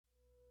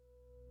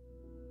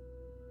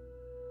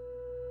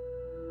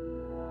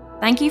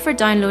Thank you for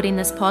downloading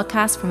this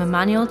podcast from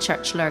Emmanuel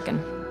Church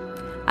Lurgan.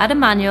 At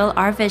Emmanuel,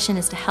 our vision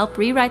is to help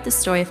rewrite the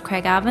story of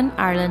Craigavon,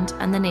 Ireland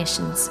and the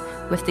nations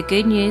with the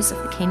good news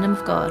of the Kingdom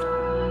of God.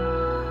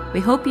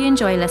 We hope you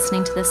enjoy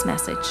listening to this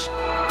message.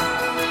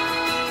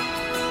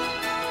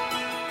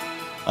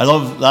 I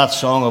love that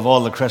song of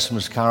all the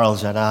Christmas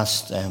carols. I'd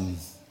asked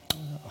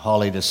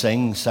Holly to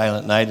sing,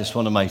 Silent Night. It's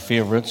one of my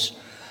favourites.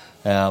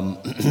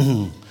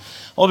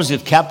 Always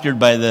get captured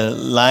by the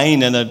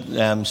line in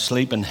it,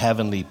 sleep in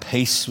heavenly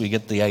peace. We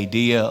get the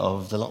idea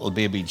of the little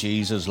baby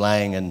Jesus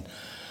lying in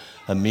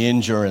a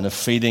manger in a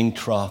feeding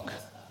trough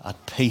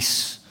at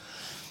peace.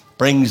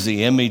 Brings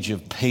the image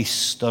of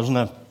peace, doesn't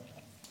it?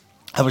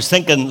 I was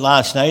thinking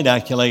last night,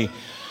 actually,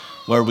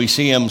 where we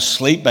see him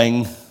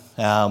sleeping.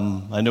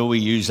 I know we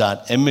use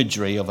that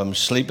imagery of him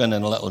sleeping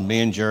in a little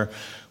manger.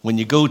 When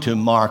you go to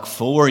Mark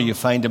 4, you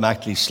find him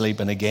actually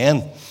sleeping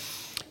again.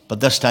 But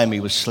this time he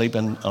was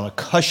sleeping on a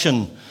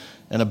cushion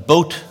in a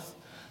boat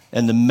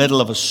in the middle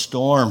of a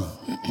storm.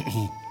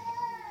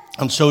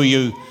 And so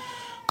you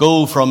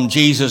go from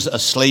Jesus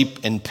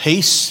asleep in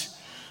peace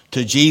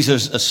to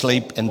Jesus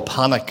asleep in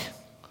panic.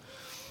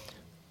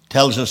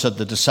 Tells us that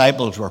the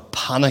disciples were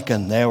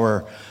panicking. They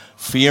were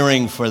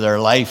fearing for their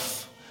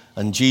life.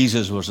 And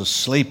Jesus was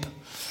asleep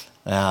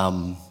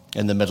in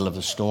the middle of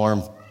the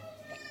storm.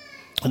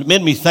 And it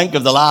made me think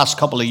of the last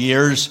couple of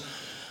years.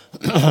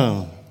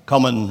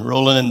 Coming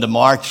rolling into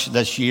March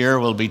this year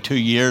will be 2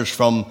 years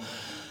from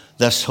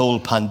this whole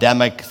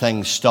pandemic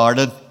thing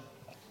started.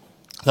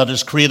 That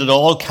has created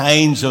all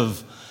kinds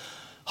of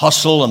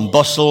hustle and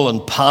bustle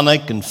and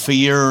panic and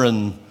fear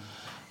and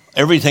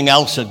everything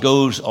else that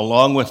goes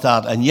along with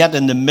that. And yet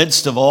in the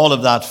midst of all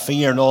of that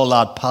fear and all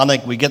that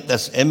panic, we get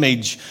this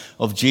image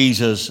of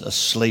Jesus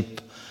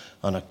asleep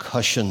on a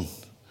cushion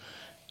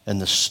in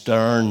the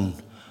stern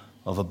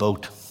of a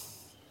boat.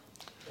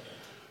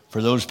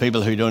 For those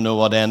people who don't know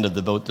what end of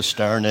the boat the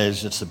stern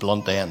is, it's the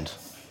blunt end.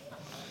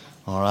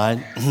 All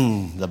right?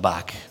 The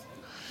back.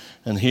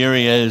 And here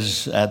he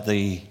is at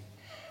the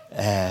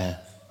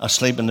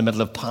asleep in the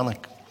middle of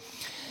panic.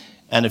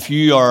 And if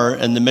you are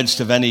in the midst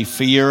of any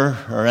fear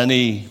or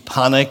any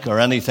panic or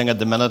anything at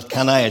the minute,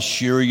 can I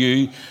assure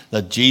you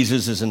that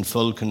Jesus is in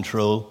full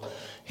control?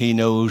 He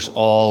knows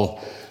all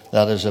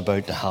that is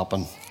about to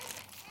happen.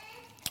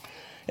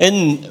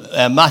 In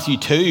Matthew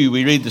 2,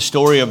 we read the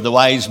story of the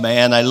wise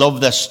men. I love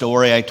this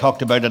story. I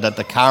talked about it at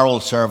the carol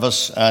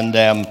service.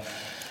 And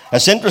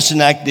it's interesting,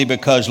 actually,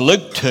 because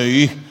Luke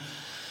 2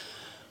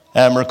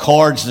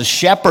 records the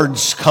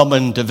shepherds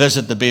coming to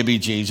visit the baby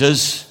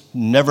Jesus.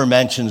 Never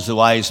mentions the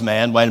wise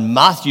men, while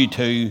Matthew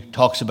 2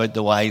 talks about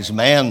the wise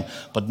men,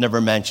 but never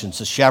mentions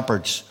the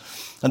shepherds.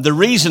 And the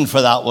reason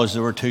for that was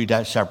there were two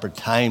separate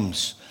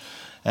times.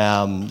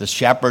 The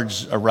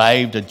shepherds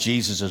arrived at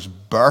Jesus'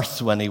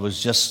 birth when he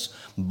was just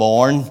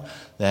born.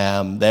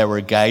 They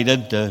were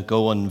guided to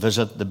go and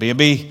visit the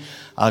baby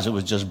as it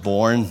was just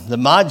born. The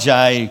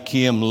Magi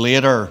came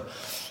later.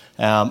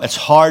 It's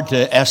hard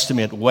to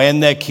estimate when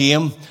they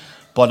came,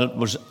 but it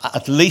was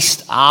at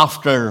least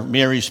after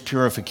Mary's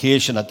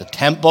purification at the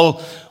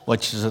temple,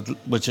 which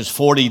is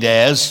 40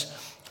 days,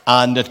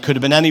 and it could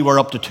have been anywhere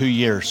up to 2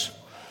 years.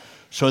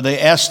 So they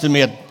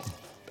estimate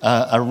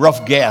a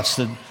rough guess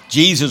that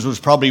Jesus was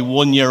probably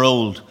 1 year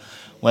old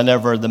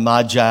whenever the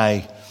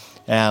Magi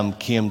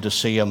came to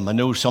see him. I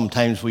know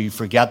sometimes we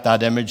forget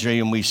that imagery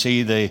and we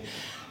see the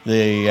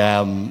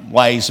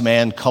wise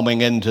men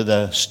coming into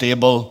the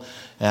stable,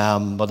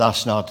 but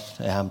that's not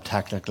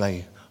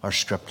technically or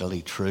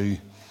strictly true.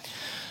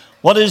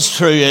 What is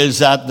true is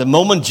that the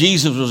moment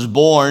Jesus was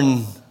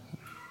born,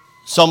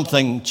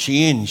 something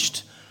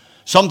changed.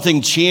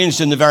 Something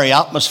changed in the very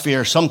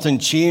atmosphere. Something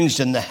changed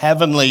in the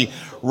heavenly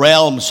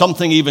realm.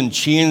 Something even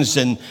changed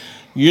in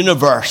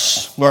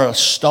universe, where a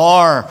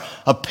star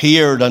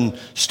appeared and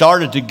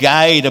started to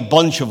guide a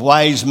bunch of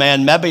wise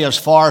men, maybe as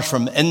far as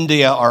from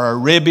India or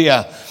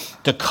Arabia,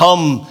 to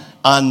come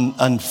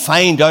and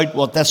find out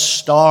what this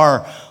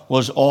star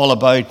was all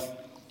about.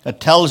 It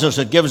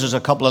gives us a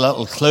couple of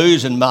little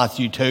clues in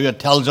Matthew 2. It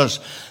tells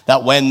us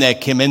that when they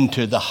came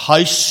into the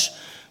house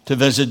to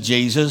visit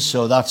Jesus,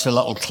 so that's a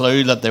little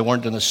clue that they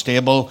weren't in a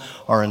stable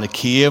or in a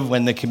cave.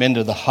 When they came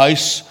into the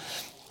house,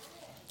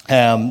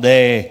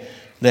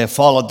 they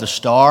followed the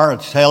star. It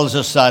tells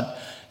us that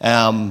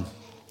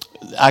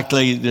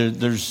actually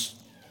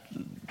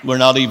we're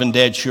not even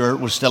dead sure it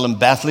was still in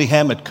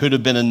Bethlehem. It could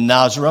have been in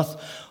Nazareth.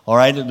 All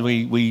right,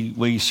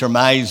 we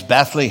surmise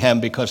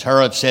Bethlehem because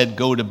Herod said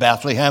go to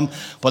Bethlehem,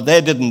 but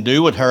they didn't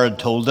do what Herod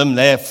told them.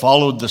 They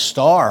followed the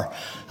star,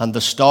 and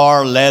the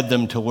star led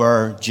them to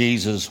where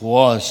Jesus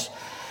was.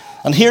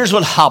 And here's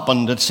what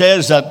happened. It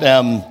says that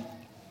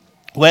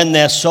when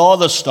they saw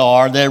the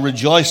star, they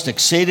rejoiced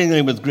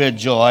exceedingly with great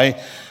joy,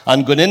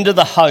 and going into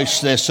the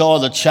house, they saw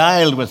the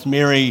child with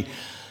Mary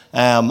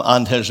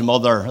and his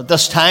mother. At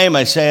this time,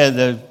 I say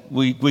that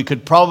we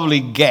could probably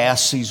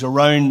guess he's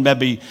around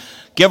maybe,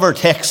 give or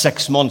take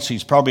 6 months,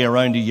 he's probably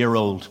around a year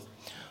old.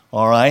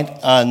 All right?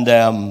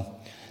 And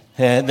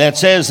That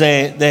says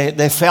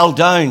they fell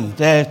down.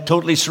 They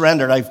totally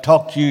surrendered. I've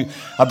talked to you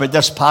about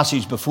this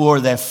passage before.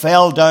 They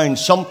fell down.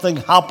 Something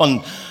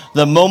happened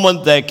the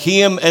moment they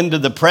came into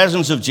the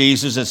presence of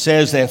Jesus. It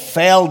says they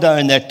fell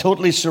down. They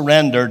totally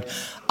surrendered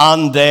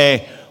and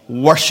they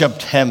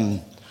worshipped him.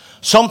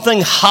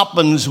 Something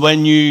happens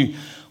when you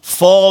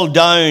fall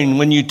down,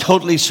 when you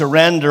totally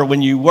surrender,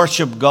 when you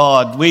worship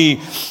God.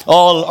 We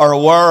all are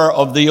aware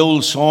of the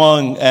old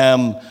song,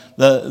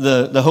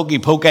 the Hokey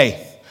Pokey.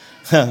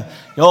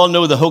 You all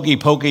know the Hokey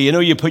Pokey. You know,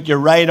 you put your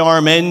right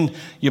arm in,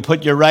 you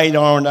put your right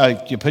arm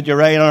out. You put your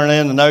right arm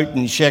in and out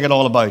and you shake it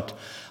all about.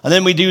 And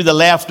then we do the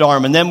left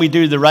arm, and then we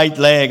do the right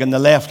leg and the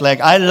left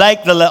leg. I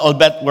like the little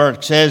bit where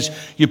it says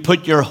you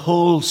put your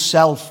whole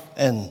self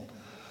in.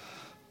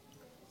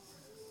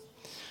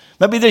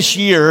 Maybe this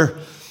year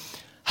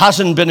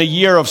hasn't been a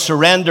year of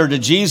surrender to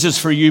Jesus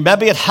for you.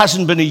 Maybe it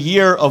hasn't been a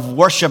year of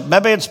worship.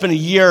 Maybe it's been a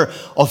year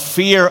of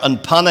fear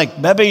and panic.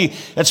 Maybe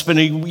it's been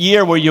a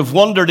year where you've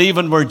wondered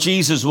even where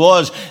Jesus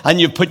was,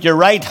 and you've put your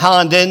right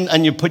hand in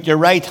and you put your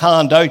right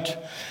hand out.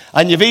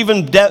 And you've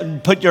even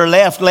put your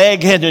left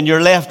leg in and your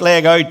left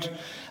leg out.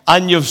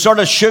 And you've sort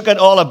of shook it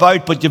all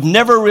about, but you've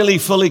never really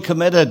fully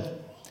committed.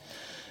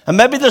 And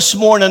maybe this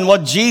morning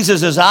what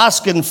Jesus is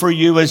asking for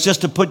you is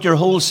just to put your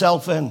whole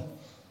self in.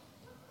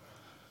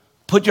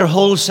 Put your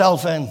whole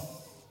self in.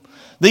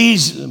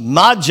 These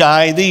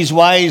magi, these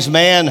wise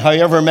men,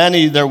 however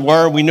many there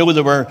were, we know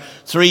there were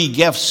 3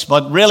 gifts,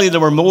 but really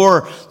there were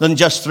more than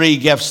just 3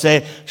 gifts.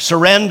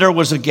 Surrender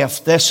was a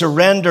gift. They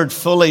surrendered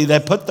fully. They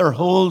put their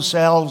whole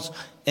selves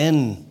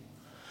in.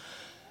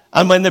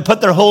 And when they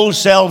put their whole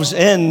selves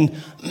in,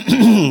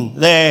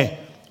 they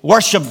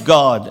worshiped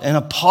God in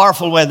a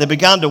powerful way. They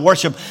began to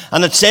worship.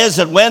 And it says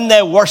that when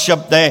they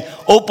worshiped, they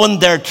opened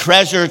their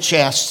treasure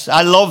chests.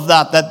 I love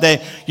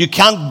that you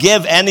can't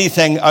give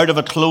anything out of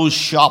a closed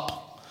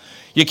shop.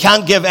 You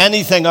can't give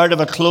anything out of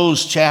a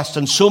closed chest.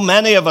 And so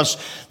many of us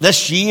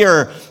this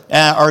year,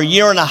 or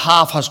year and a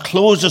half, has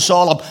closed us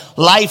all up.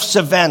 Life's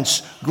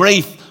events,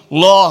 grief,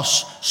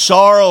 loss,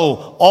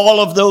 sorrow, all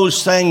of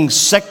those things,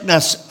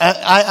 sickness,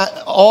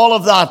 all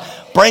of that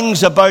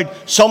brings about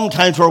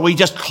sometimes where we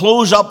just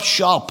close up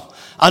shop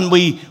and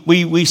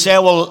we say,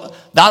 well,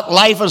 that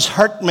life has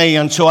hurt me,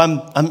 and so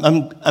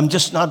I'm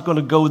just not going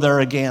to go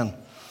there again.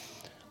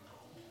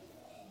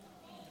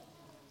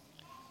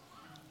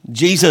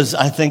 Jesus,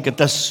 I think, at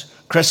this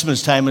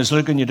Christmas time is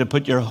looking you to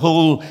put your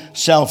whole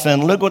self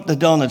in. Look what they've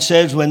done. It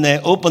says when they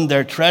opened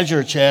their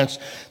treasure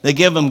chests, they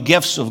gave him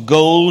gifts of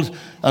gold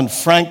and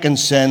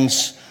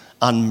frankincense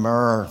and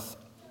myrrh.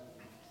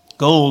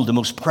 Gold, the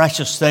most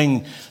precious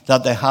thing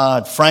that they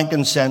had.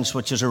 Frankincense,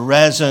 which is a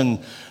resin.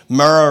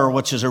 Myrrh,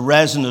 which is a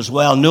resin as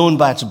well, known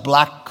by its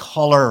black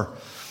color.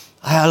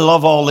 I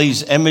love all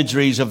these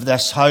imageries of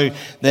this, how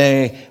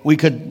we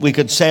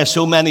could say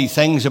so many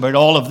things about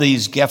all of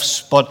these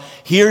gifts, but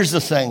here's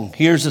the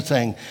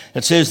thing.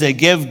 It says they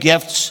give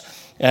gifts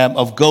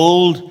of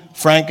gold,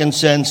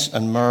 frankincense,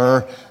 and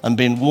myrrh, and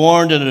being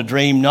warned in a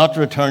dream not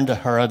to return to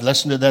Herod.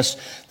 Listen to this.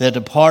 They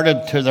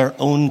departed to their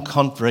own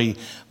country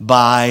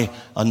by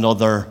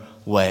another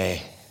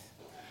way.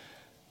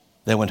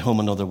 They went home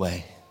another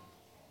way.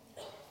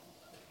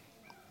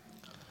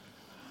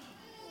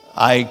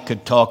 I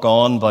could talk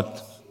on,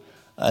 but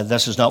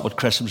this is not what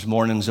Christmas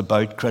morning is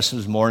about.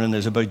 Christmas morning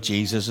is about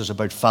Jesus. It's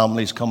about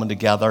families coming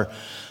together.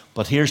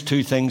 But here's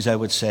 2 things I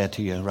would say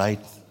to you, right?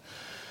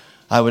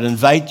 I would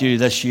invite you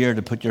this year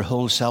to put your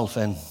whole self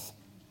in.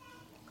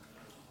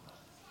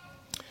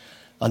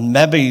 And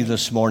maybe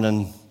this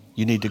morning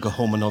you need to go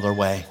home another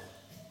way.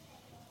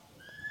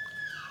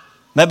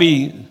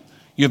 Maybe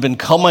you've been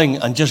coming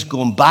and just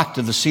going back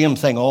to the same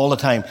thing all the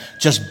time.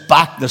 Just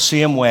back the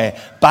same way.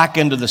 Back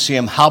into the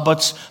same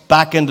habits.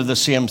 Back into the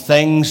same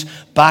things.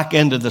 Back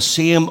into the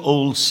same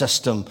old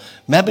system.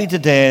 Maybe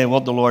today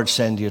what the Lord's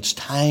saying to you, it's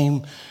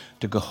time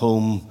to go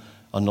home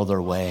another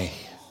way.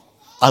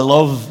 I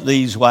love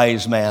these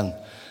wise men.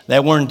 They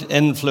weren't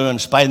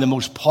influenced by the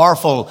most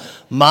powerful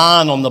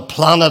man on the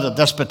planet at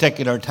this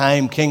particular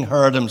time, King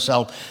Herod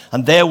himself.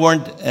 And they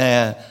weren't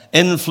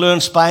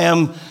influenced by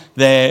him.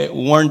 They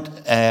weren't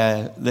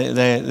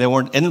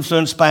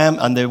influenced by him,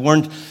 and they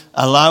weren't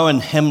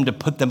allowing him to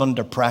put them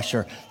under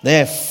pressure.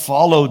 They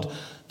followed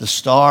the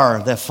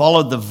star. They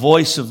followed the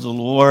voice of the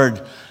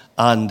Lord,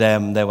 and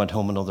they went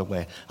home another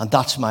way. And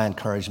that's my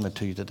encouragement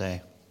to you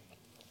today.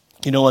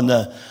 You know, in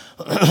the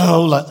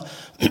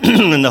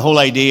whole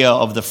idea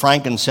of the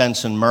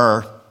frankincense and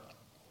myrrh,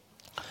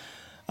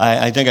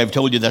 I think I've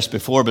told you this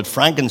before, but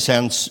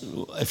frankincense,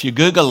 if you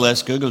Google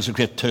this, Google's a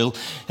great tool.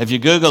 If you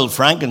Google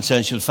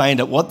frankincense, you'll find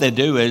that what they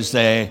do is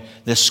they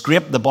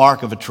scrape the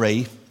bark of a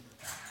tree,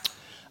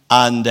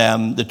 and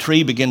the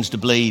tree begins to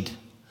bleed,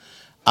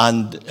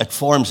 and it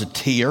forms a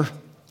tear,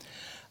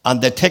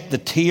 and they take the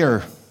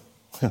tear.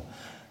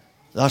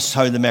 That's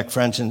how they make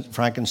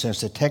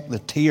frankincense. They take the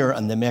tear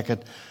and they make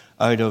it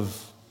out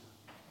of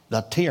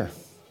that tear.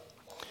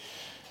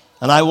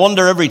 And I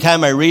wonder every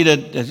time I read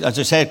it, as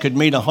I say, it could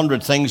mean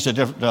 100 things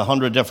to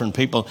 100 different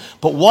people.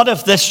 But what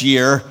if this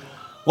year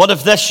What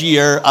if this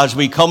year, as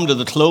we come to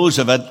the close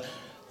of it,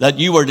 that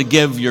you were to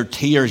give your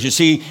tears? You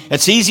see,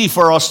 it's easy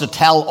for us to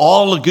tell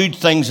all the good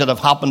things that have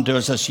happened to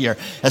us this year.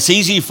 It's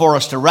easy for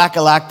us to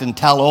recollect and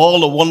tell all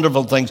the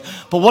wonderful things.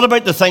 But what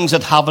about the things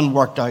that haven't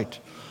worked out?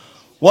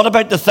 What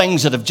about the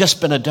things that have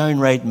just been a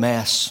downright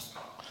mess?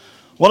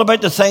 What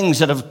about the things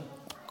that have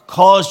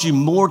caused you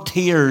more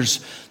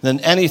tears than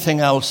anything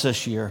else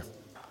this year?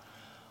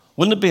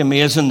 Wouldn't it be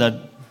amazing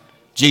that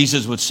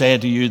Jesus would say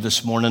to you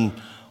this morning,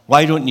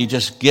 why don't you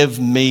just give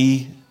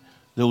me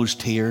those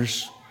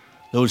tears,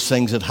 those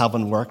things that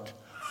haven't worked?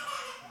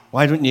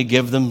 Why don't you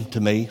give them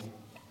to me?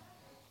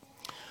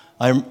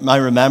 I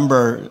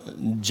remember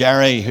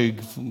Jerry, who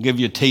gave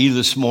you tea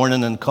this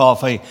morning and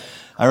coffee.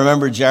 I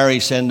remember Jerry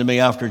saying to me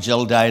after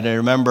Jill died, I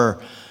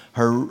remember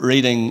her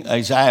reading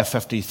Isaiah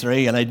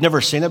 53, and I'd never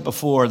seen it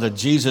before, that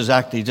Jesus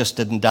actually just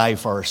didn't die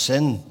for our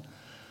sin.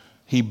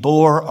 He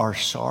bore our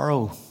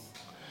sorrow,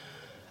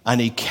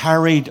 and he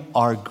carried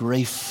our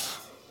grief.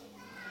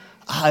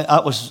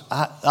 That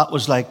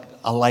was like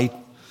a light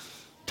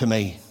to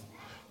me,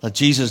 that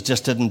Jesus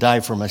just didn't die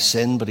for my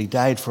sin, but he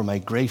died for my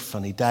grief,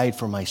 and he died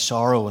for my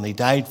sorrow, and he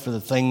died for the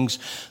things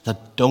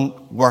that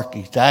don't work.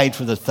 He died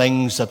for the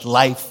things that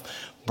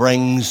life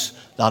brings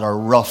that are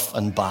rough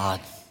and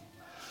bad.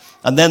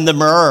 And then the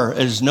mirror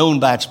is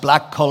known by its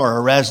black color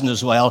or resin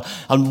as well.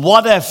 And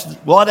what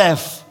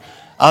if,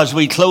 as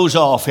we close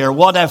off here,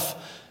 what if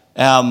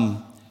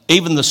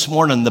even this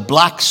morning, the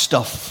black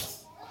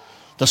stuff,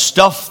 the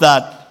stuff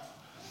that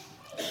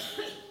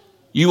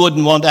you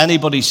wouldn't want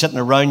anybody sitting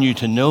around you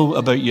to know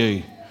about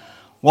you,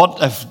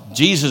 what if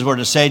Jesus were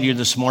to say to you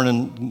this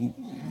morning,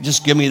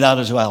 just give me that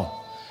as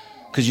well?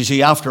 Because you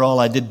see, after all,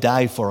 I did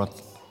die for it.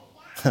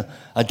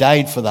 I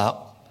died for that.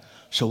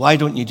 So why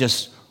don't you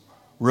just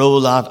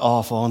roll that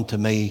off onto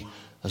me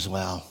as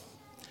well?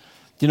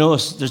 You know,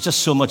 there's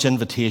just so much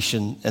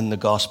invitation in the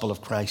gospel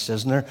of Christ,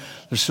 isn't there?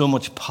 There's so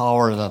much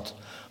power in it.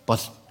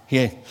 But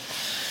here,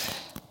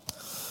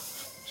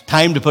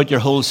 time to put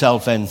your whole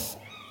self in.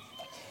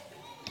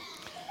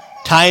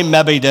 Time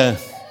maybe to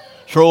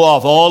throw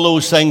off all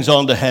those things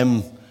onto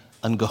him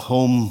and go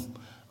home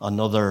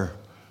another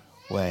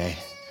way.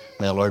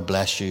 May the Lord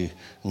bless you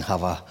and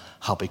have a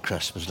happy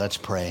Christmas. Let's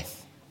pray.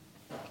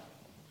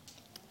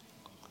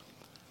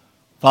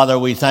 Father,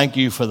 we thank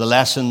you for the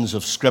lessons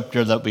of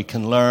Scripture that we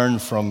can learn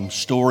from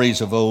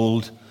stories of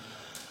old.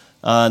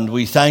 And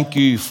we thank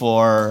you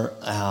for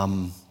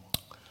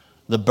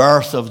the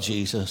birth of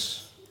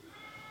Jesus.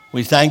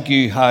 We thank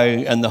you how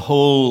in the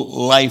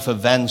whole life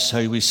events,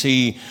 how we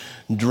see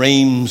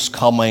dreams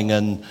coming,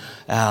 and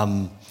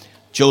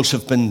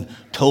Joseph been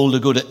told to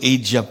go to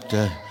Egypt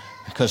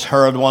because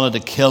Herod wanted to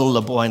kill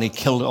the boy, and he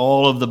killed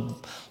all of the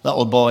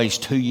little boys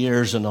 2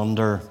 years and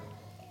under.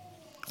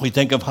 We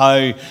think of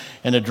how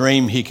in a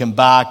dream he came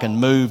back and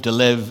moved to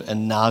live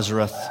in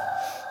Nazareth.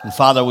 And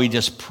Father, we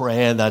just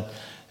pray that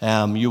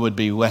you would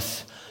be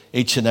with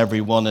each and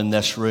every one in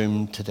this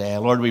room today.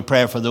 Lord, we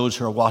pray for those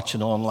who are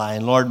watching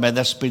online. Lord, may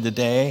this be the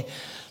day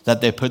that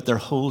they put their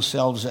whole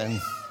selves in.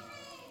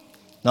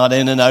 Not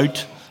in and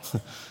out,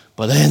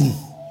 but in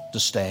to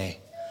stay.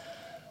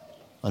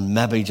 And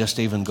maybe just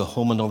even go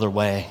home another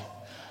way,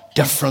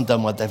 different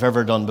than what they've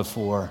ever done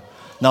before.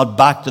 Not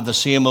back to the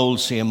same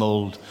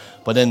old,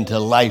 but into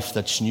life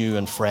that's new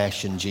and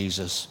fresh in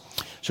Jesus.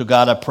 So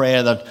God, I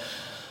pray that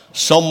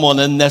someone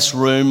in this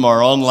room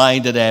or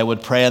online today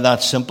would pray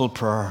that simple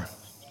prayer.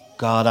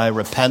 God, I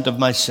repent of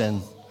my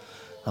sin.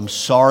 I'm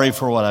sorry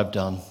for what I've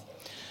done.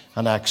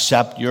 And I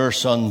accept your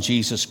Son,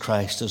 Jesus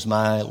Christ, as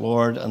my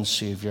Lord and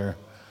Savior.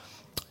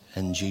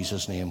 In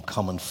Jesus' name,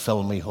 come and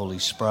fill me, Holy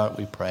Spirit,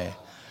 we pray.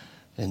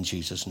 In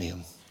Jesus'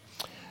 name,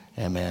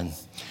 amen.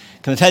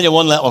 Can I tell you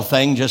one little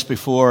thing just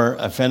before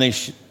I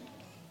finish?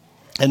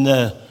 In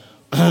the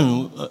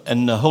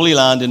Holy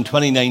Land in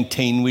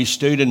 2019, we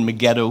stood in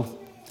Megiddo,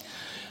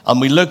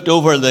 and we looked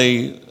over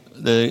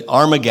the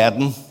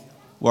Armageddon,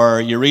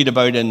 where you read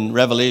about in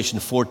Revelation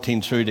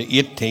 14 through to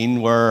 18,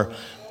 where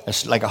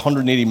it's like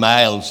 180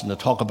 miles, and they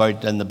talk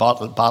about in the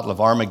Battle of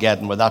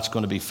Armageddon, where that's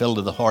going to be filled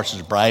to the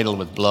horse's bridle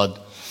with blood.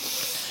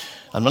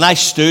 And when I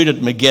stood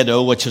at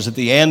Megiddo, which is at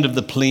the end of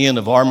the plain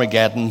of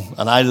Armageddon,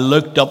 and I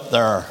looked up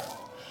there,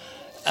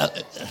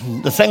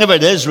 the thing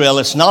about Israel,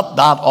 it's not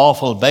that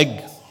awful big.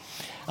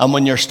 And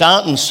when you're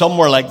standing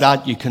somewhere like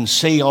that, you can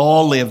see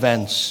all the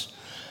events.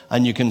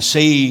 And you can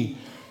see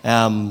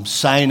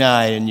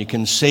Sinai, and you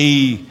can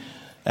see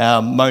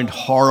Mount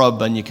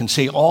Horeb, and you can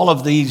see all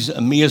of these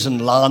amazing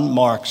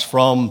landmarks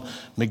from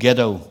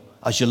Megiddo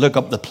as you look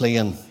up the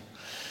plain.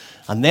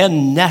 And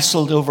then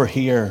nestled over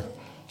here,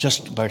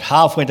 just about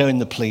halfway down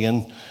the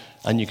plain,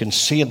 and you can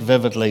see it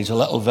vividly, is a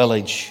little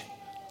village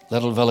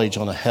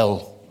on a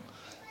hill,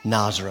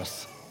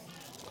 Nazareth.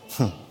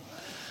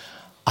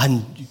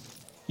 And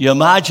you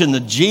imagine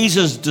that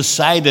Jesus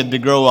decided to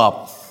grow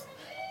up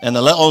in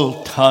a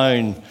little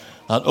town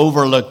that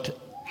overlooked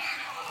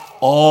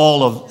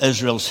all of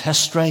Israel's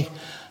history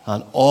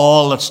and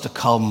all that's to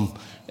come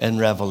in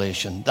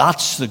Revelation.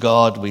 That's the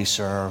God we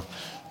serve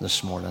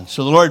this morning.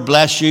 So the Lord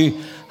bless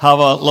you. Have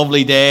a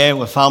lovely day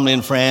with family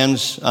and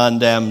friends,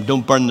 and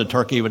don't burn the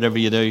turkey, whatever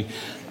you do.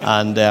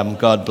 And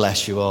God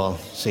bless you all.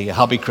 See you.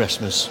 Happy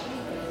Christmas.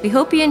 We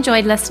hope you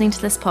enjoyed listening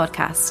to this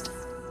podcast.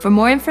 For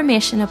more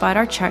information about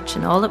our church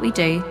and all that we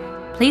do,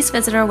 please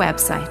visit our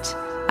website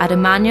at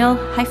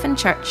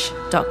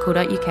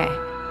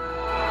emmanuel-church.co.uk.